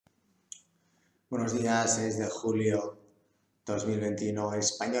Buenos días, 6 de julio 2021,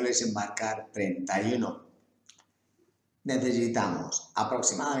 Españoles Embarcar 31. Necesitamos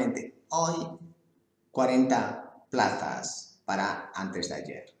aproximadamente hoy 40 plazas para antes de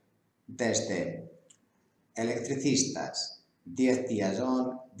ayer. Desde electricistas, 10 días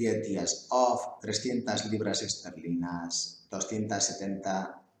on, 10 días off, 300 libras esterlinas,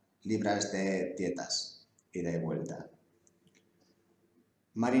 270 libras de dietas y de vuelta.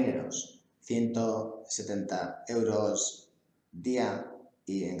 Marineros, 170 euros día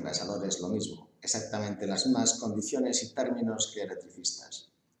y engrasadores lo mismo, exactamente las mismas condiciones y términos que electricistas.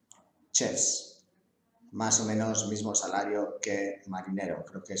 Chefs, más o menos mismo salario que marinero,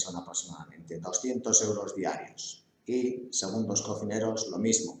 creo que son aproximadamente 200 euros diarios. Y segundos cocineros lo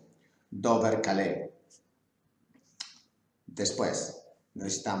mismo, Dover Calais. Después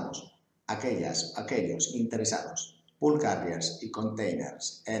necesitamos aquellos interesados, pool carriers y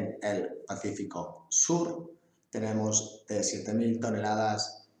containers en el Pacífico Sur. Tenemos de 7.000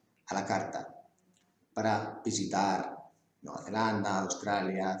 toneladas a la carta para visitar Nueva Zelanda,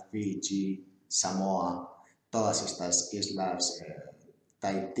 Australia, Fiji, Samoa, todas estas islas,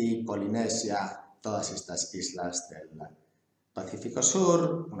 Tahití, Polinesia, todas estas islas del Pacífico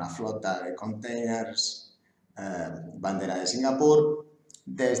Sur, una flota de containers, bandera de Singapur.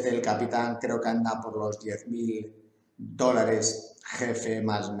 Desde el capitán creo que anda por los $10.000, jefe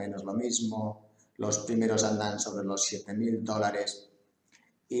más o menos lo mismo, los primeros andan sobre los $7.000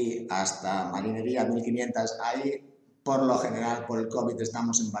 y hasta marinería 1.500. Ahí por lo general por el COVID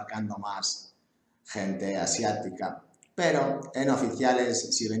estamos embarcando más gente asiática, pero en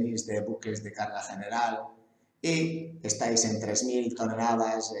oficiales, si venís de buques de carga general y estáis en 3.000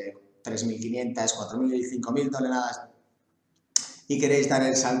 toneladas, 3.500, 4.000, 5.000 toneladas y queréis dar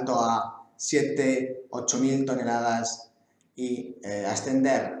el salto a 7, 8.000 toneladas y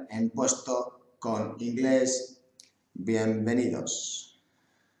ascender en puesto con inglés, bienvenidos.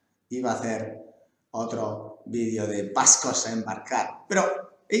 Iba a hacer otro vídeo de vascos a embarcar, pero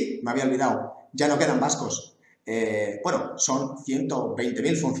me había olvidado, ya no quedan vascos. Bueno, son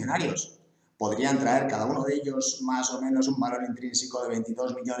 120.000 funcionarios. Podrían traer cada uno de ellos más o menos un valor intrínseco de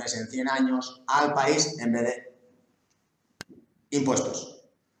 22 millones en 100 años al país en vez de impuestos.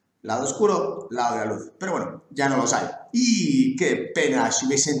 Lado oscuro, lado de la luz. Pero bueno, ya no los hay. ¡Y qué pena si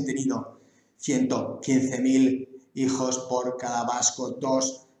hubiesen tenido 115.000 hijos por cada vasco!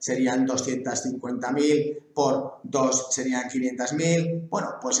 2 serían 250.000, por 2 serían 500.000.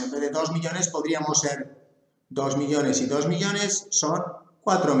 Bueno, pues en vez de 2 millones podríamos ser 2 millones y 2 millones son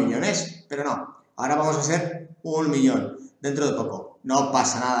 4 millones. Pero no, ahora vamos a ser 1 millón dentro de poco. No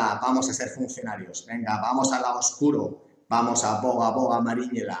pasa nada, vamos a ser funcionarios. Venga, vamos al lado oscuro. Vamos a boga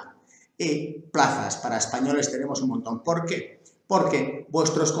mariñela. Y plazas para españoles tenemos un montón. ¿Por qué? Porque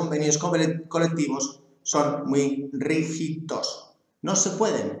vuestros convenios colectivos son muy rígidos. No se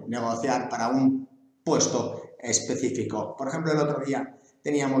pueden negociar para un puesto específico. Por ejemplo, el otro día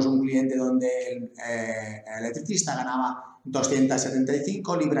teníamos un cliente donde el electricista ganaba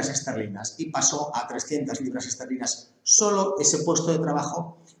 275 libras esterlinas y pasó a 300 libras esterlinas solo ese puesto de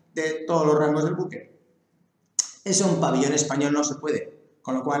trabajo de todos los rangos del buque. Eso en un pabellón español no se puede,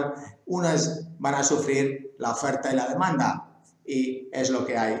 con lo cual unas van a sufrir la oferta y la demanda y es lo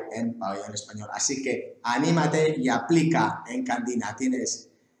que hay en pabellón español. Así que anímate y aplica en Candina. Tienes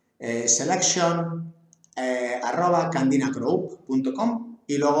selection @candinagroup.com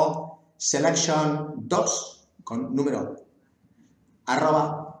y luego selection 2 con número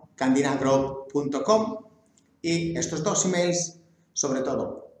 @candinagroup.com y estos dos emails sobre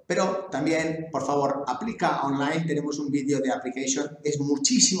todo. Pero también, por favor, aplica online. Tenemos un vídeo de application, es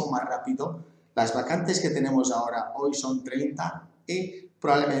muchísimo más rápido. Las vacantes que tenemos ahora hoy son 30 y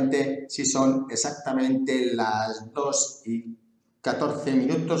probablemente si son exactamente las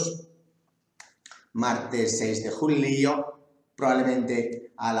 2:14, martes 6 de julio,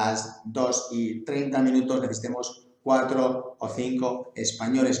 probablemente a las 2:30 necesitemos 4 o 5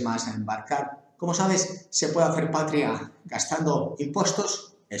 españoles más a embarcar. Como sabes, se puede hacer patria gastando impuestos.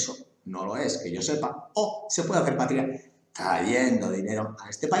 Eso no lo es, que yo sepa. O se puede hacer patria trayendo dinero a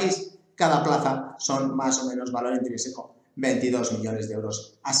este país. Cada plaza son más o menos valor intrínseco 22 millones de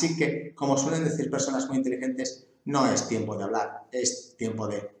euros. Así que, como suelen decir personas muy inteligentes, no es tiempo de hablar, es tiempo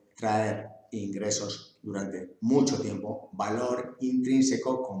de traer ingresos durante mucho tiempo, valor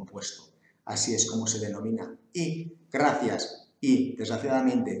intrínseco compuesto. Así es como se denomina. Y gracias y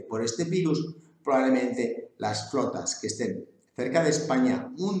desgraciadamente por este virus, probablemente las flotas que estén cerca de España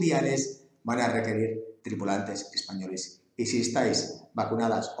mundiales van a requerir tripulantes españoles. Y si estáis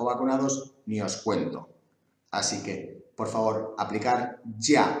vacunadas o vacunados, ni os cuento. Así que, por favor, aplicar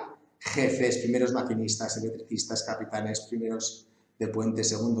ya. jefes, primeros maquinistas, electricistas, capitanes, primeros de puente,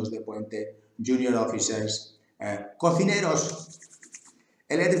 segundos de puente, junior officers, cocineros,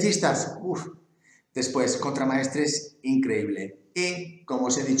 electricistas, después contramaestres, increíble. Y, como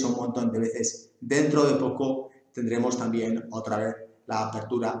os he dicho un montón de veces, dentro de poco tendremos también otra vez la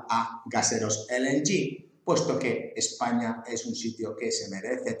apertura a gaseros LNG, puesto que España es un sitio que se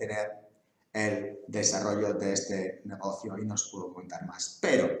merece tener el desarrollo de este negocio y no os puedo contar más.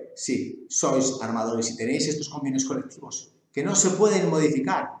 Pero si sois armadores y tenéis estos convenios colectivos que no se pueden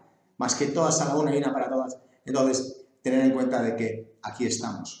modificar, más que todas a la una y una para todas, entonces tened en cuenta de que aquí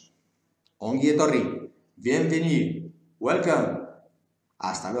estamos. Ongi etorri, bienvenido, welcome.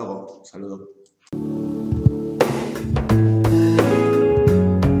 Hasta luego, saludo.